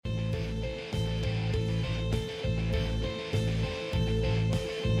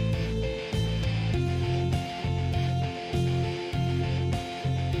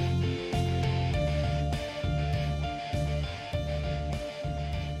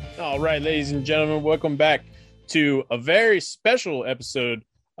All right, ladies and gentlemen, welcome back to a very special episode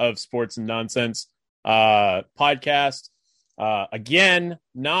of Sports and Nonsense podcast. Again,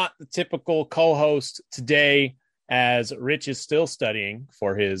 not the typical co-host today, as Rich is still studying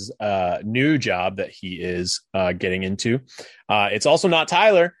for his new job that he is getting into. It's also not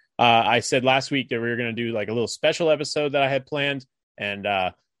Tyler. I said last week that we were going to do like a little special episode that I had planned, and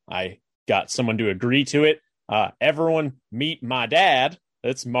I got someone to agree to it. Everyone meet my dad.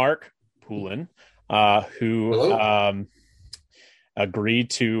 That's Mark Poulin, who agreed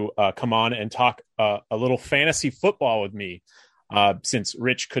to come on and talk a little fantasy football with me, since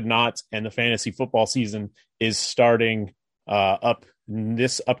Rich could not, and the fantasy football season is starting up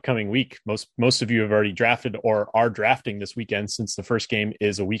this upcoming week. Most of you have already drafted or are drafting this weekend, since the first game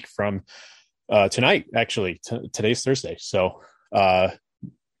is a week from tonight. Actually, today's Thursday, so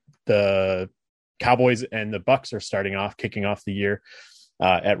the Cowboys and the Bucks are kicking off the year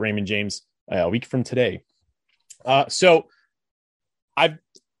at Raymond James a week from today. So I've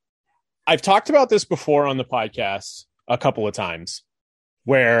talked about this before on the podcast a couple of times,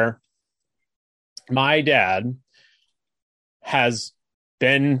 where my dad has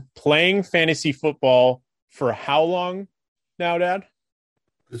been playing fantasy football for how long now, Dad?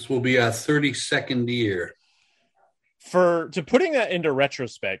 This will be our 32nd year. To putting that into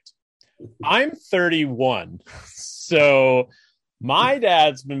retrospect, I'm 31. So my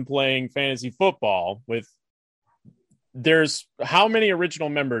dad's been playing fantasy football there's how many original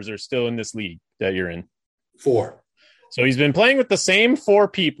members are still in this league that you're in? 4. So he's been playing with the same 4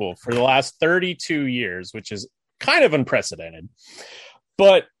 people for the last 32 years, which is kind of unprecedented.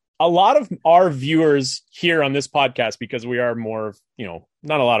 But a lot of our viewers here on this podcast, because we are more,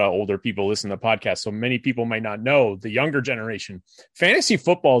 not a lot of older people listen to podcasts, so many people might not know, the younger generation, fantasy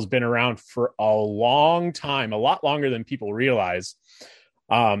football has been around for a long time, a lot longer than people realize.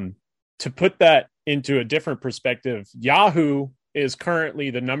 To put that into a different perspective, Yahoo is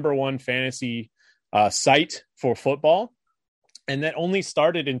currently the number 1 fantasy site for football, and that only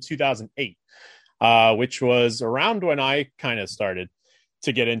started in 2008, which was around when I kind of started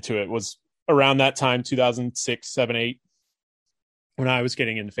to get into it. Was around that time, 2006, 7, 8, when I was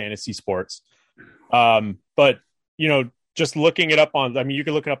getting into fantasy sports. But, just looking it up you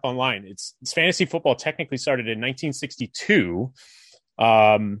can look it up online. It's fantasy football technically started in 1962,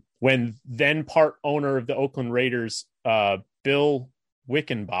 when then part owner of the Oakland Raiders, Bill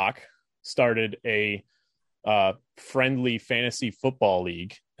Wickenbach, started a friendly fantasy football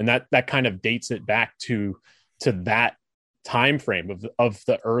league. And that kind of dates it back to that time frame of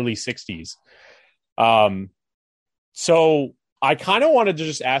the early 60s. So I kind of wanted to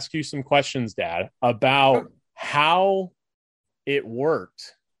just ask you some questions, Dad, about how it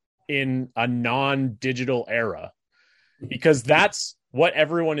worked in a non-digital era, because that's what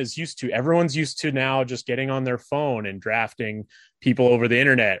everyone is used to. Everyone's used to now just getting on their phone and drafting people over the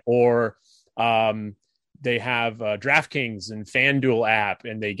internet, or they have DraftKings and FanDuel app,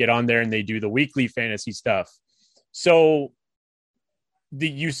 and they get on there and they do the weekly fantasy stuff. So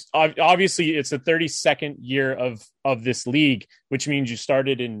obviously it's the 32nd year of this league, which means you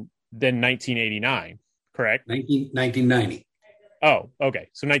started in then 1989, correct? 1990. Oh, okay.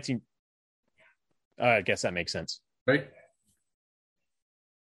 So I guess that makes sense. Right.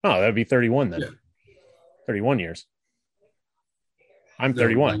 Oh, that would be 31 then. Yeah. 31 years. I'm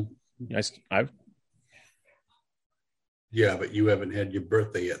 31. Yeah, but you haven't had your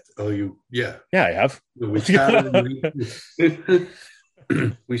birthday yet. Oh, yeah. Yeah, I have.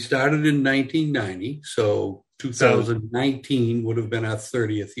 We started in 1990, so 2019 would have been our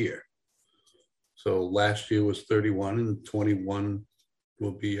 30th year. So last year was 31, and 21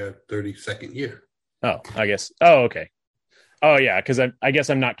 will be our 32nd year. Oh, I guess. Oh, okay. Oh, yeah, because I guess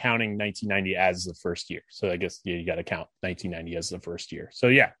I'm not counting 1990 as the first year. So I guess you got to count 1990 as the first year. So,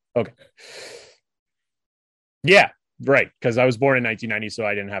 yeah. Okay. Yeah, right. Because I was born in 1990, so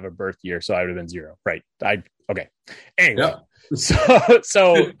I didn't have a birth year. So I would have been 0. Right. Okay. Anyway. Yep.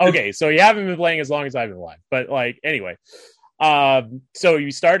 So okay. So you haven't been playing as long as I've been alive. But anyway. So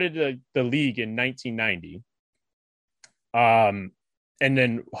you started the league in 1990. And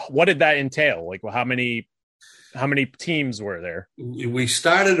then what did that entail? How many teams were there? We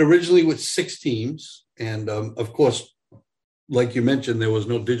started originally with 6 teams. And of course, like you mentioned, there was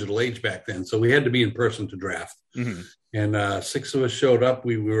no digital age back then. So we had to be in person to draft. Mm-hmm. And 6 of us showed up.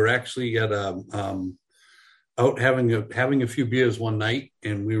 We were actually at out having a few beers one night,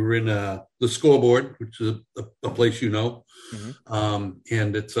 and we were in the Scoreboard, which is a place Mm-hmm.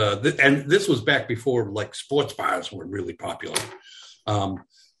 And it's and this was back before sports bars were really popular.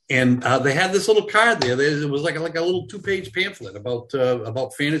 And they had this little card there. It was like a little 2-page pamphlet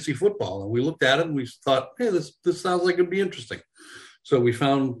about fantasy football. And we looked at it and we thought, hey, this sounds like it'd be interesting. So we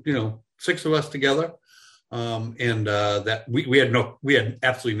found, 6 of us together. That we had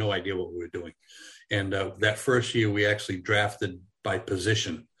absolutely no idea what we were doing. And that first year we actually drafted by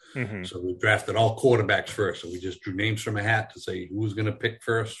position. Mm-hmm. So we drafted all quarterbacks first. So we just drew names from a hat to say who was going to pick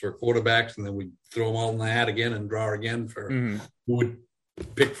first for quarterbacks. And then we throw them all in the hat again and draw again for who would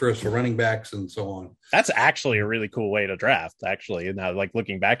pick first for running backs and so on. That's actually a really cool way to draft, actually. And now, like,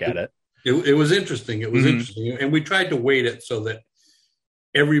 looking back at it. It was interesting. It was interesting. And we tried to weight it so that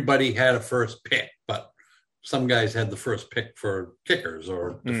everybody had a first pick, but some guys had the first pick for kickers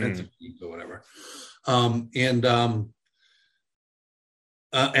or defensive teams or whatever.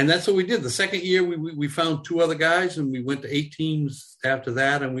 And that's what we did. The second year, we found 2 other guys, and we went to 8 teams after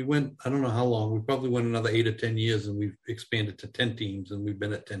that. And we went, I don't know how long. We probably went another 8 or 10 years, and we've expanded to 10 teams, and we've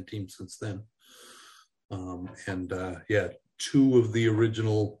been at 10 teams since then. 2 of the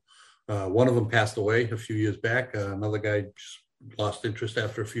original, one of them passed away a few years back. Another guy just lost interest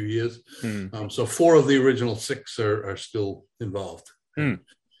after a few years. So 4 of the original 6 are still involved. And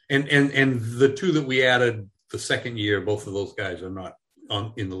the 2 that we added the second year, both of those guys are not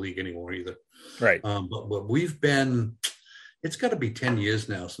in the league anymore either. Right. But it's got to be 10 years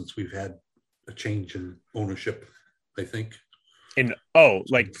now since we've had a change in ownership, I think.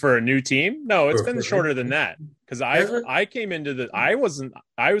 Like for a new team? No, it's been shorter than that. Because I came into I was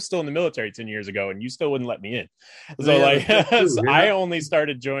still in the military 10 years ago, and you still wouldn't let me in. So I only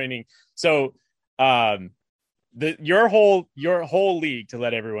started joining. So your whole league, to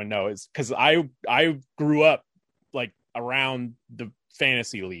let everyone know, is because I grew up like around the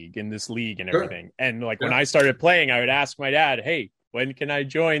fantasy league in this league and everything. And like when I started playing, I would ask my dad, hey, when can I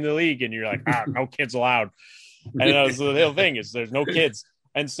join the league? And you're like, no kids allowed. And that was the whole thing, is there's no kids.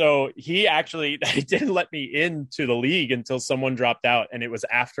 And so he didn't let me into the league until someone dropped out. And it was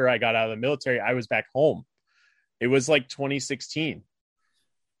after I got out of the military. I was back home. It was like 2016. It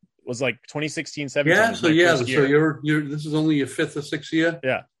was like 2016, 17. Yeah. So you're this is only your 5th or 6th year.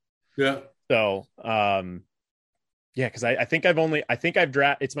 Yeah. Yeah. So, because I think I've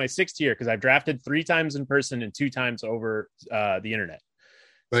drafted. It's my 6th year because I've drafted 3 times in person and 2 times over the internet.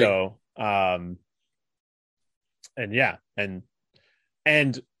 Right. So,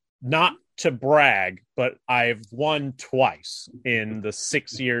 and not to brag, but I've won twice in the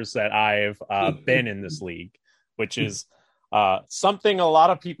 6 years that I've been in this league, which is something a lot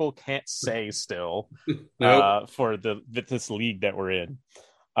of people can't say still for this league that we're in.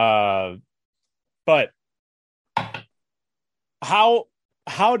 But how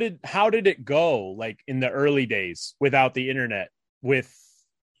did it go, like in the early days without the internet?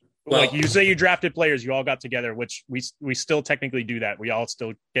 Like you say, you drafted players, you all got together, which we still technically do that. We all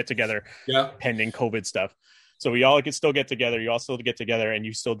still get together, pending COVID stuff. So we all can still get together. You all still get together, and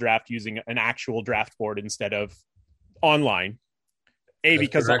you still draft using an actual draft board instead of online.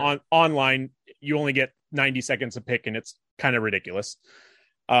 Because online you only get 90 seconds a pick, and it's kind of ridiculous.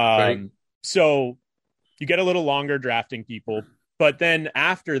 So you get a little longer drafting people, but then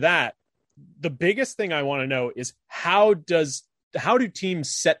after that, the biggest thing I want to know is how do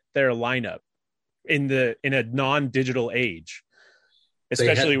teams set their lineup in a non-digital age,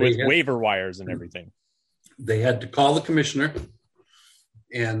 especially with waiver wires and everything? They had to call the commissioner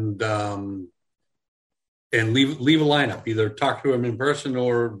and leave a lineup, either talk to him in person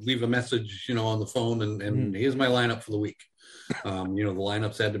or leave a message, on the phone and here's my lineup for the week. The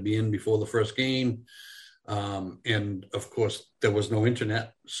lineups had to be in before the first game. And of course there was no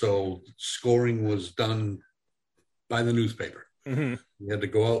internet. So scoring was done by the newspaper. We had to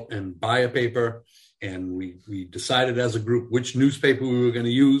go out and buy a paper, and we decided as a group which newspaper we were going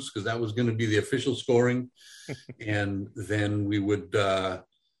to use, because that was going to be the official scoring. And then we would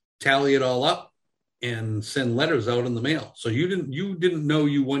tally it all up and send letters out in the mail. So you didn't know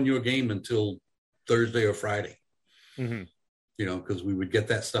you won your game until Thursday or Friday. Because we would get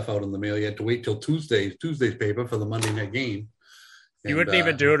that stuff out in the mail. You had to wait till Tuesday's paper for the Monday night game. You wouldn't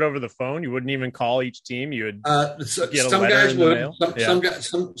even do it over the phone. You wouldn't even call each team. You would get a some letter guys in the would. mail.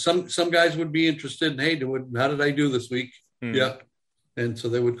 Some guys would be interested. Hey, how did I do this week? Yeah, and so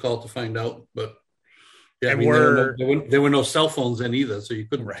they would call to find out. But there were no cell phones then either, so you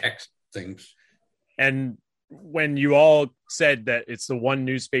couldn't text things. And when you all said that it's the one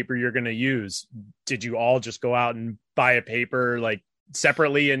newspaper you're going to use, did you all just go out and buy a paper like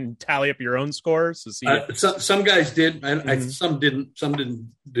separately and tally up your own scores to see? Some guys did, and some didn't. Some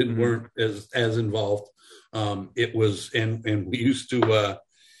didn't weren't as involved. It was, and we used to,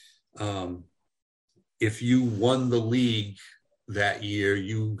 if you won the league that year,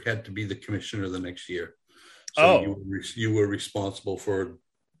 you had to be the commissioner the next year. So you were responsible for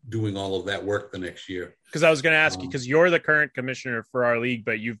doing all of that work the next year. Because I was going to ask you, because you're the current commissioner for our league,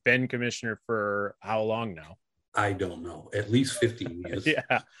 but you've been commissioner for how long now? I don't know, at least 15 years.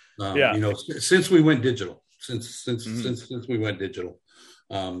 Yeah. Since we went digital, since we went digital,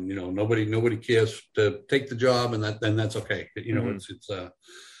 nobody cares to take the job, and that's okay.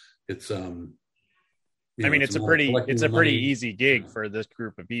 It's a pretty easy gig for this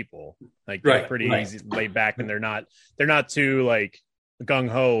group of people. Like they're pretty easy, laid back, and they're not too like gung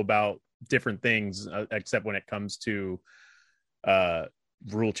ho about different things, except when it comes to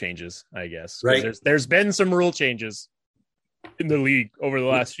rule changes, I guess. Right. There's been some rule changes in the league over the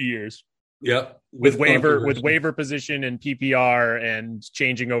last few years. Yep. With waiver position and PPR and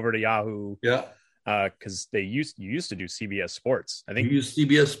changing over to Yahoo. Yeah. Because you used to do CBS Sports. I think we used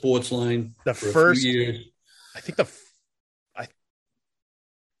CBS Sports Line the first year. I think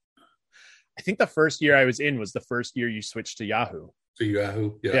the first year I was in was the first year you switched to Yahoo. To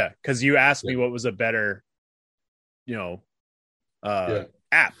Yahoo, yeah. Because you asked me what was a better,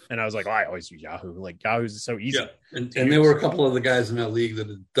 app, and I was like, I always use Yahoo. Like Yahoo's so easy. Yeah. And there were a couple of the guys in that league that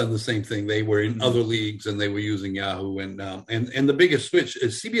had done the same thing. They were in other leagues and they were using Yahoo. And the biggest switch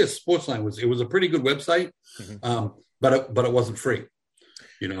is CBS Sportsline was a pretty good website, but it wasn't free.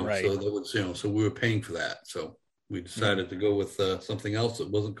 Right. So that was so we were paying for that. So we decided to go with something else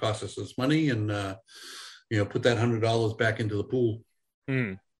that wasn't cost us this money, and put that $100 back into the pool.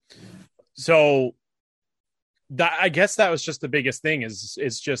 So I guess that was just the biggest thing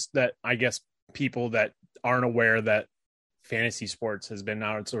is just that I guess people that aren't aware that fantasy sports has been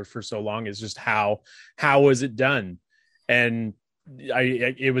outsourced for so long is just how was it done? And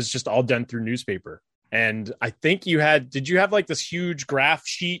it was just all done through newspaper. And I think did you have like this huge graph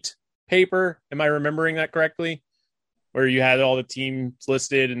sheet paper? Am I remembering that correctly? Where you had all the teams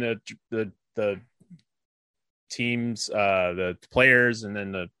listed and the teams, the players, and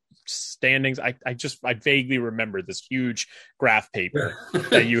then the standings. I vaguely remember this huge graph paper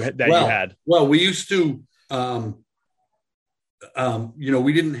that you had. Well, we used to,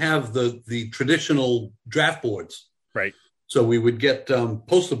 we didn't have the traditional draft boards, right? So we would get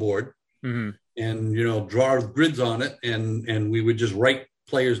poster board and draw grids on it, and we would just write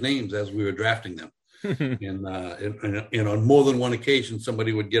players' names as we were drafting them. And on more than one occasion,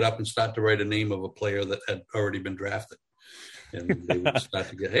 somebody would get up and start to write a name of a player that had already been drafted. And they would start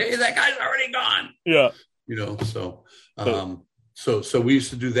to get, hey, that guy's already gone. Yeah. So we used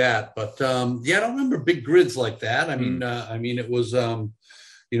to do that. But I don't remember big grids like that. I mean, it was, I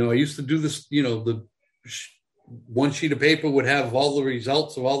used to do this, the one sheet of paper would have all the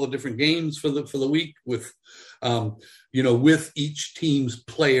results of all the different games for the week with, with each team's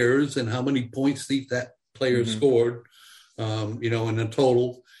players and how many points that player scored, in a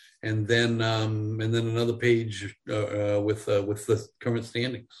total. And then another page with the current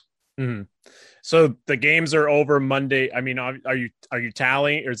standings. Mm-hmm. So the games are over Monday. I mean, are you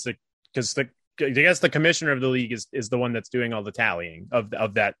tallying, or is it because I guess the commissioner of the league is the one that's doing all the tallying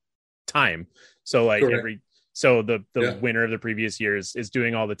of that time. So like Correct. the winner of the previous year is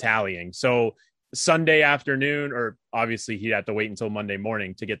doing all the tallying. So Sunday afternoon, or obviously he'd have to wait until Monday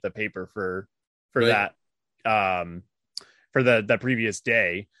morning to get the paper for that for the previous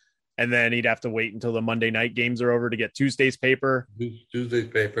day. And then he'd have to wait until the Monday night games are over to get Tuesday's paper.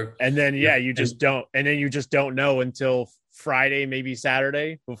 And then, you just don't know until Friday, maybe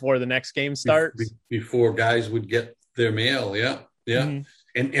Saturday before the next game starts. Before guys would get their mail. Yeah. Yeah.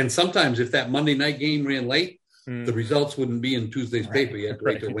 Mm-hmm. And sometimes if that Monday night game ran late, the results wouldn't be in Tuesday's paper. You had to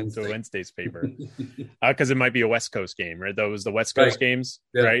wait till Wednesday. Wednesday's paper. Because it might be a West Coast game, right? That was the West Coast games,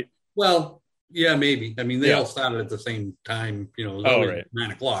 right? Well, yeah, maybe. I mean, they all started at the same time, it was always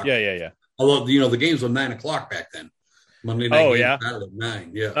 9 o'clock. Yeah. Although, the games were 9 o'clock back then. Monday night games started at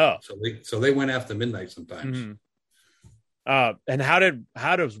 9. Yeah. Oh. So they went after midnight sometimes. Mm-hmm. And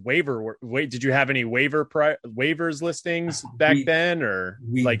how does waiver work? Did you have any waivers listings back then, or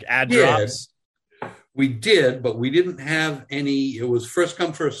like ad drops? We did, but we didn't have any. It was first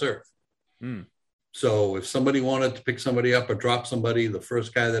come, first serve. So if somebody wanted to pick somebody up or drop somebody, the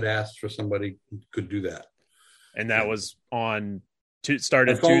first guy that asked for somebody could do that. And that was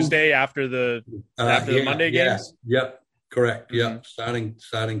started Tuesday after the Monday games? Yep. Correct. Mm-hmm. Yeah.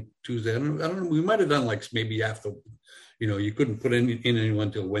 Starting Tuesday. I don't know. We might have done like maybe after, you couldn't put in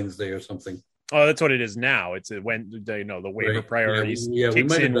anyone till Wednesday or something. Oh, that's what it is now. It's when the waiver priorities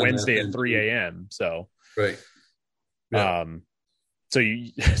kicks in Wednesday at 3 a.m. So right. Yeah. So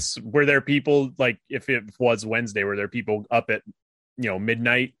were there people, like, if it was Wednesday, were there people up at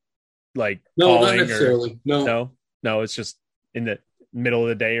midnight, like no, not necessarily. No, it's just in the middle of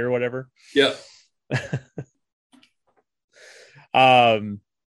the day or whatever. Yeah.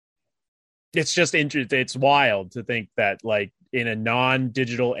 It's just interesting. It's wild to think that like in a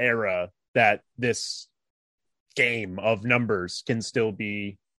non-digital era that this game of numbers can still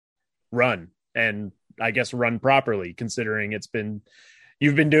be run, and I guess run properly, considering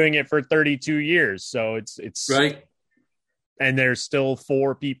you've been doing it for 32 years. So it's right. And there's still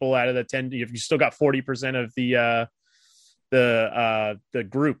 4 people out of the 10. You still got 40% of the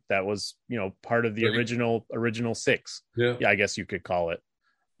group that was, part of the original 6. Yeah. I guess you could call it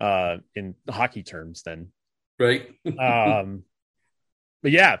in hockey terms then. Right. But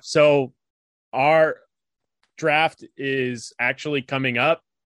yeah, so our draft is actually coming up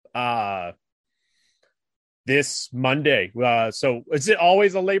this Monday. So is it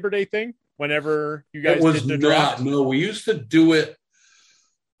always a Labor Day thing whenever you guys did the draft? No, we used to do it.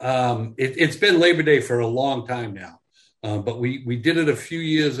 It's been Labor Day for a long time now. But we did it a few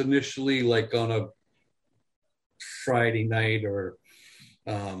years initially, like on a Friday night or,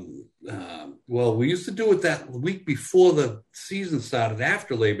 we used to do it that week before the season started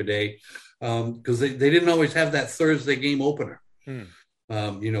after Labor Day, because they didn't always have that Thursday game opener.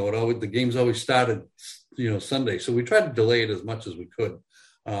 The games always started, Sunday. So we tried to delay it as much as we could.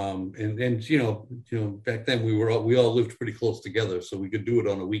 And back then we all lived pretty close together, so we could do it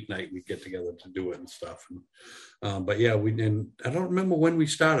on a weeknight. We'd get together to do it and stuff. But yeah, I don't remember when we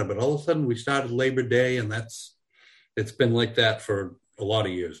started, but all of a sudden we started Labor Day, and it's been like that for a lot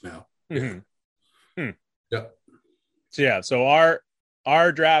of years now. Mm-hmm. Yeah. So yeah, so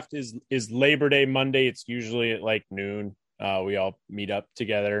our draft is Labor Day Monday. It's usually at like noon. We all meet up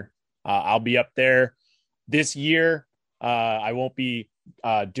together. I'll be up there this year. I won't be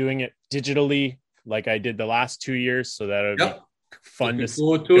doing it digitally like I did the last 2 years, so that'll be fun to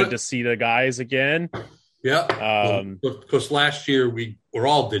see the guys again. Yeah. Because last year we were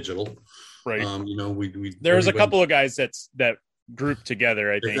all digital, right? We there was a couple of guys that grouped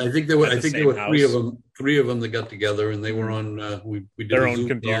together. I think there were 3 of them that got together, and they were on. We did their own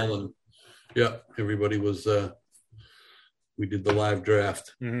computer, and everybody was. We did the live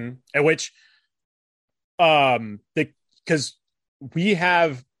draft, at which, because we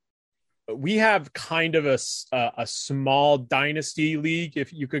have kind of a small dynasty league,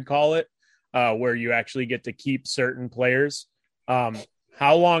 if you could call it, where you actually get to keep certain players.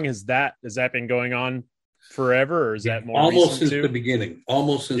 How long has that been going on? Forever, or is that more almost since too? the beginning?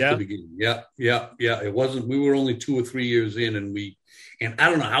 Almost since the beginning. Yeah. It wasn't. We were only 2 or 3 years in, and I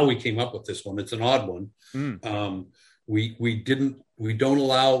don't know how we came up with this one. It's an odd one. We don't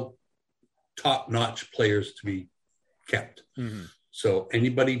allow top-notch players to be kept. So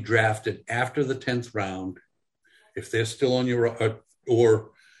anybody drafted after the 10th round, if they're still on your,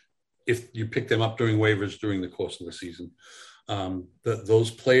 or if you pick them up during waivers during the course of the season,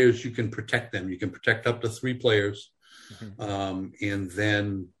 those players, you can protect them. You can protect up to 3 players. And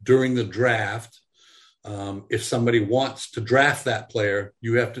then during the draft, if somebody wants to draft that player,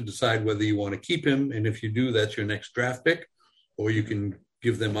 you have to decide whether you want to keep him. And if you do, that's your next draft pick, or you can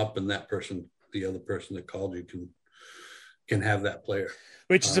give them up, and that person, the other person that called you, can have that player.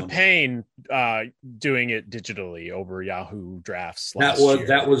 Which is a pain, doing it digitally over Yahoo Drafts.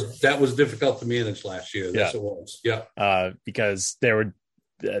 That was difficult to manage last year. Yes, it was. Yeah, because there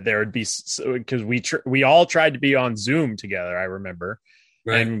would be, because we all tried to be on Zoom together. I remember,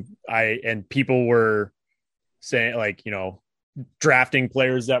 right. And people were saying, like, drafting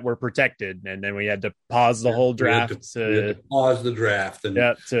players that were protected, and then we had to pause the whole draft to pause the draft and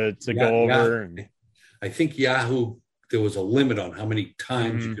to go over. And I think Yahoo, there was a limit on how many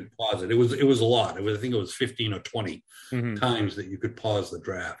times you could pause it. It was a lot. I think it was 15 or 20 times that you could pause the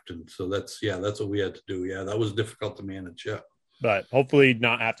draft. And so that's what we had to do. Yeah, that was difficult to manage. Yeah. But hopefully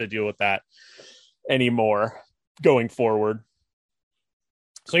not have to deal with that anymore going forward.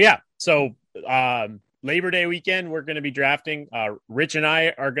 So Labor Day weekend, we're going to be drafting. Rich and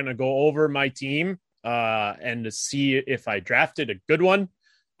I are going to go over my team and to see if I drafted a good one.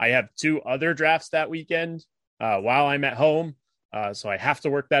 I have 2 other drafts that weekend while I'm at home. So I have to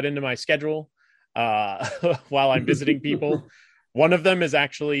work that into my schedule while I'm visiting people. One of them is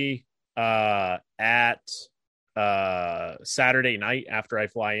actually at Saturday night after I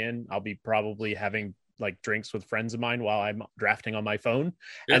fly in. I'll be probably having like drinks with friends of mine while I'm drafting on my phone.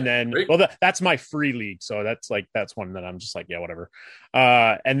 And then, that's my free league. So that's one that I'm just like, yeah, whatever.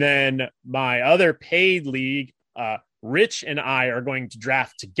 And then my other paid league, Rich and I are going to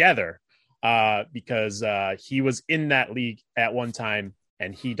draft together because he was in that league at one time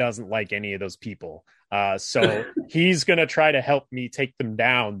and he doesn't like any of those people. So he's going to try to help me take them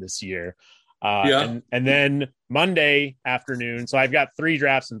down this year. And then Monday afternoon. So I've got 3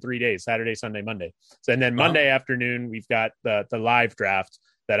 drafts in 3 days, Saturday, Sunday, Monday. So, and then Monday afternoon, we've got the live draft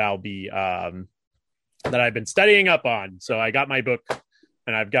that I'll be, that I've been studying up on. So I got my book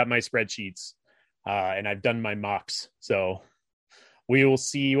and I've got my spreadsheets and I've done my mocks. So we will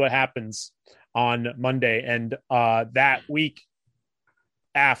see what happens on Monday. And that week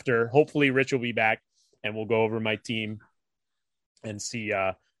after, hopefully Rich will be back and we'll go over my team and see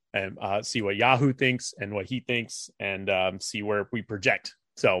what Yahoo thinks and what he thinks and see where we project.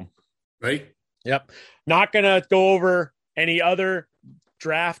 So, right. Yep. Not going to go over any other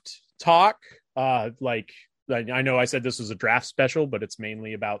draft talk. Like I know I said this was a draft special, but it's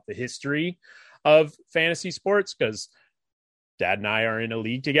mainly about the history of fantasy sports because Dad and I are in a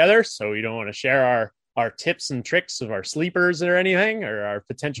league together. So we don't want to share our tips and tricks of our sleepers or anything or our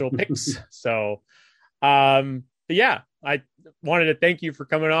potential picks. So, but yeah, I wanted to thank you for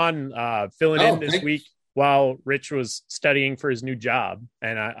coming on, filling in this week while Rich was studying for his new job.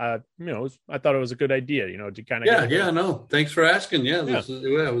 And I thought it was a good idea, to kind of. No, thanks for asking. Yeah.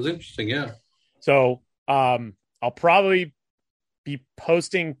 It was interesting. Yeah. So, I'll probably be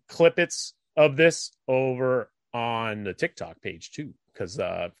posting clippets of this over on the TikTok page too, because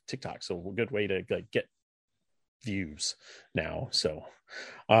TikTok's a good way to get views now. So,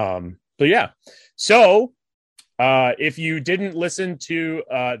 but yeah. So, if you didn't listen to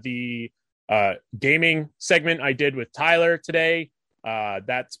the gaming segment I did with Tyler today,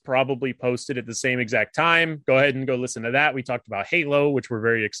 that's probably posted at the same exact time. Go ahead and go listen to that. We talked about Halo, which we're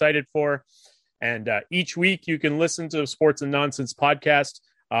very excited for. And each week you can listen to Sports and Nonsense podcast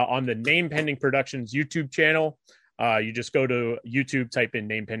on the Name Pending Productions YouTube channel. You just go to YouTube, type in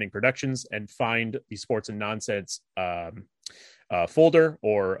Name Pending Productions, and find the Sports and Nonsense folder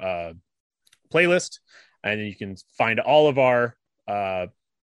or playlist. And you can find all of our,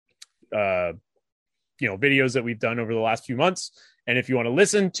 videos that we've done over the last few months. And if you want to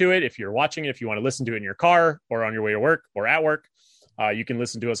listen to it, if you're watching it, if you want to listen to it in your car or on your way to work or at work, you can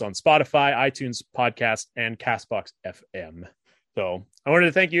listen to us on Spotify, iTunes Podcast, and CastBox FM. So I wanted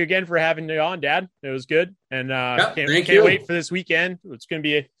to thank you again for having me on, Dad. It was good. And can't wait for this weekend. It's going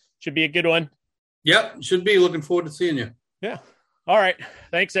to should be a good one. Yep. Should be. Looking forward to seeing you. Yeah. All right.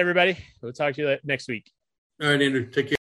 Thanks, everybody. We'll talk to you next week. All right, Andrew. Take care.